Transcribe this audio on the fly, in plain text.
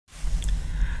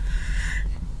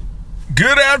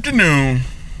Good afternoon.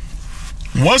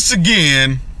 Once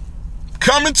again,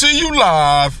 coming to you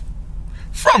live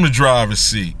from the driver's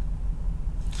seat.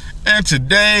 And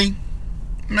today,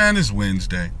 man, it's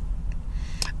Wednesday.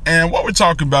 And what we're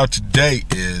talking about today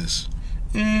is,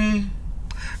 gonna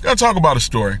talk about a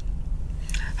story.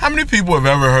 How many people have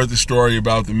ever heard the story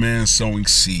about the man sowing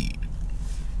seed?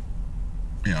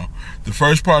 You know, the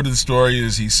first part of the story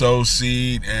is he sows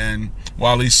seed, and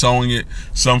while he's sowing it,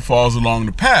 some falls along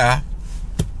the path,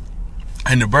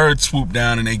 and the birds swoop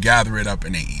down and they gather it up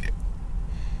and they eat it.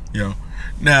 You know,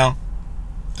 now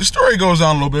the story goes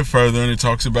on a little bit further and it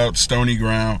talks about stony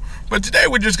ground, but today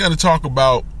we're just going to talk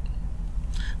about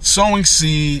sowing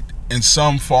seed and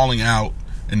some falling out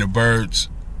and the birds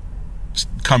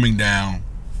coming down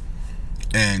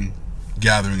and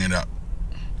gathering it up.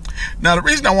 Now, the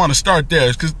reason I want to start there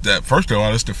is because that, first of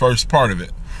all, that's the first part of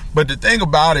it. But the thing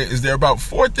about it is there are about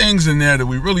 4 things in there that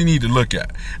we really need to look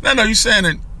at. Now, I know you're saying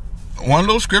in one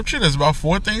little scripture, there's about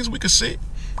 4 things we could see.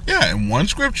 Yeah, in one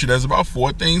scripture, there's about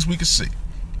 4 things we could see.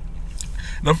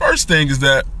 The first thing is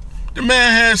that the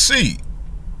man had seed.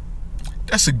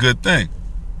 That's a good thing.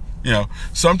 You know,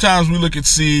 sometimes we look at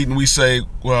seed and we say,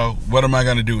 well, what am I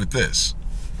going to do with this?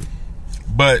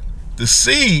 But the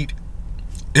seed,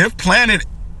 if planted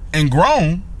and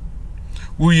grown,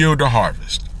 will yield a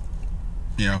harvest.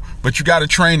 You know, but you got to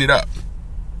train it up.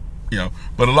 You know,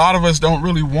 but a lot of us don't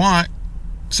really want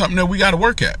something that we got to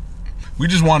work at. We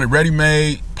just want it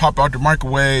ready-made, pop out the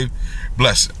microwave,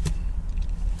 bless it.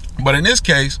 But in this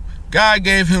case, God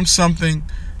gave him something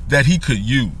that he could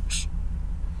use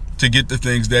to get the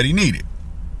things that he needed.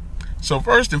 So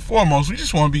first and foremost, we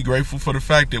just want to be grateful for the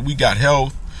fact that we got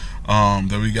health,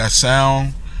 that we got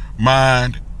sound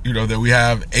mind, you know, that we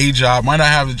have a job. Might not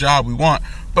have the job we want,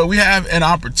 but we have an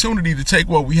opportunity to take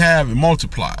what we have and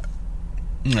multiply it.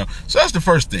 You know, so that's the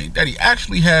first thing, that he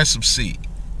actually has some seed.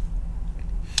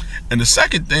 And the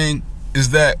second thing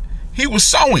is that he was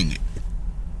sowing it,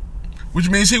 which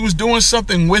means he was doing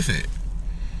something with it.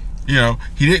 You know,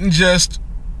 he didn't just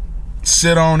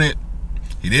sit on it.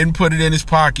 He didn't put it in his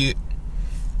pocket.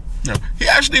 You know, he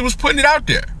actually was putting it out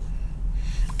there.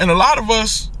 And a lot of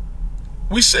us,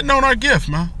 we sitting on our gift,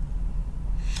 man.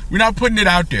 We're not putting it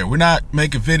out there. We're not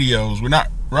making videos. We're not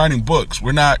writing books.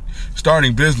 We're not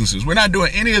starting businesses. We're not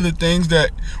doing any of the things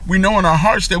that we know in our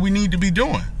hearts that we need to be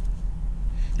doing.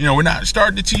 You know, we're not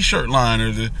starting the t-shirt line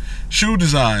or the shoe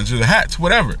designs or the hats,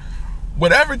 whatever.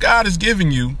 Whatever God is giving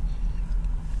you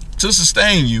to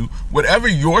sustain you, whatever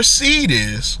your seed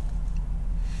is,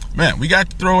 man, we got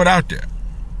to throw it out there.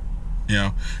 You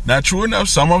know, now true enough,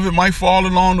 some of it might fall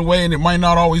along the way and it might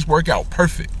not always work out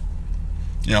perfect.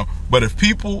 You know, but if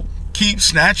people keep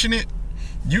snatching it,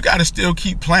 you got to still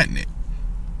keep planting it.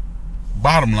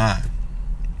 Bottom line.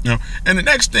 You know, and the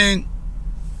next thing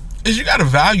is you got to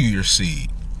value your seed.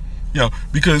 You know,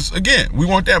 because again, we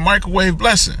want that microwave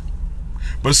blessing.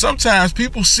 But sometimes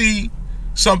people see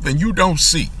something you don't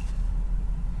see.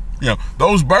 You know,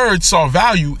 those birds saw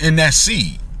value in that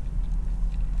seed.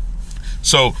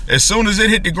 So as soon as it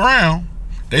hit the ground,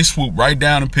 they swoop right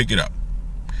down and pick it up.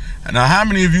 And now, how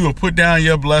many of you have put down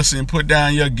your blessing, put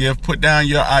down your gift, put down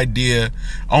your idea,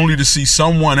 only to see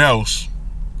someone else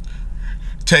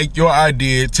take your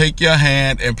idea, take your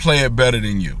hand, and play it better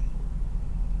than you?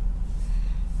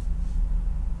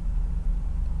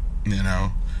 You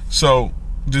know, so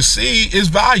the seed is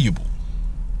valuable.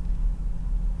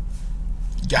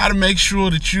 You got to make sure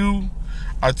that you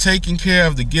are taking care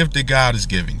of the gift that God is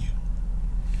giving you.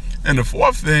 And the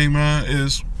fourth thing, man,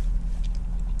 is,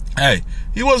 hey,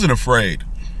 he wasn't afraid.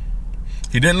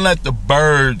 He didn't let the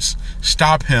birds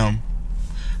stop him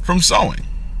from sowing.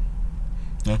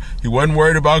 You know, he wasn't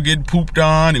worried about getting pooped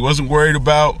on. He wasn't worried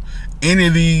about any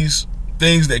of these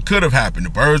things that could have happened.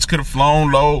 The birds could have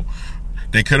flown low.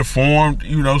 They could have formed,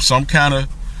 you know, some kind of,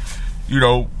 you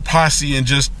know, posse and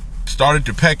just started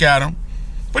to peck at him.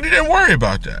 But he didn't worry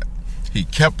about that. He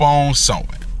kept on sowing.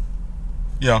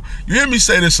 You know, you hear me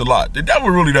say this a lot. The devil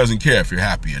really doesn't care if you're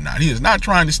happy or not. He is not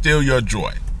trying to steal your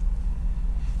joy.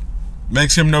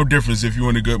 Makes him no difference if you're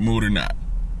in a good mood or not.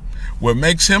 What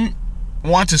makes him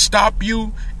want to stop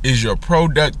you is your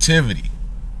productivity.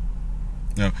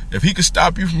 You know, if he could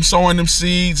stop you from sowing them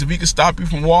seeds, if he could stop you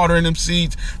from watering them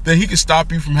seeds, then he could stop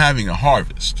you from having a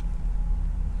harvest.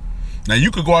 Now,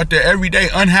 you could go out there every day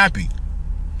unhappy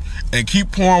and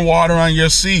keep pouring water on your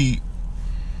seed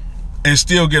and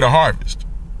still get a harvest.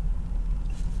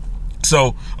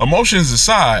 So, emotions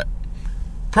aside,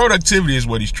 productivity is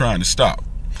what he's trying to stop.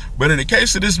 But in the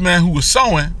case of this man who was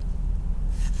sowing,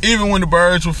 even when the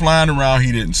birds were flying around,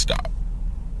 he didn't stop.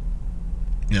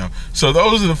 You know, so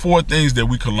those are the 4 things that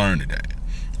we can learn today.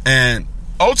 And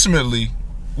ultimately,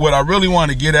 what I really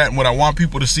want to get at and what I want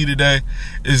people to see today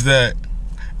is that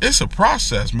it's a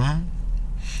process, man.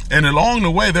 And along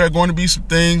the way, there are going to be some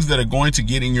things that are going to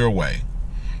get in your way.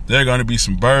 There are going to be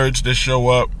some birds that show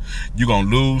up. You're going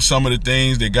to lose some of the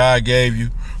things that God gave you,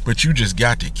 but you just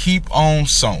got to keep on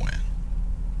sowing.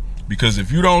 Because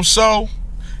if you don't sow,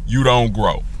 you don't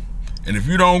grow. And if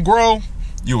you don't grow,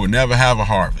 you will never have a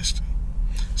harvest.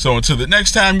 So until the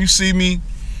next time you see me,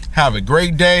 have a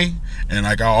great day. And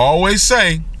like I always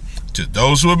say, to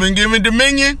those who have been given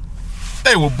dominion,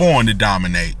 they were born to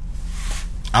dominate.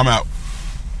 I'm out.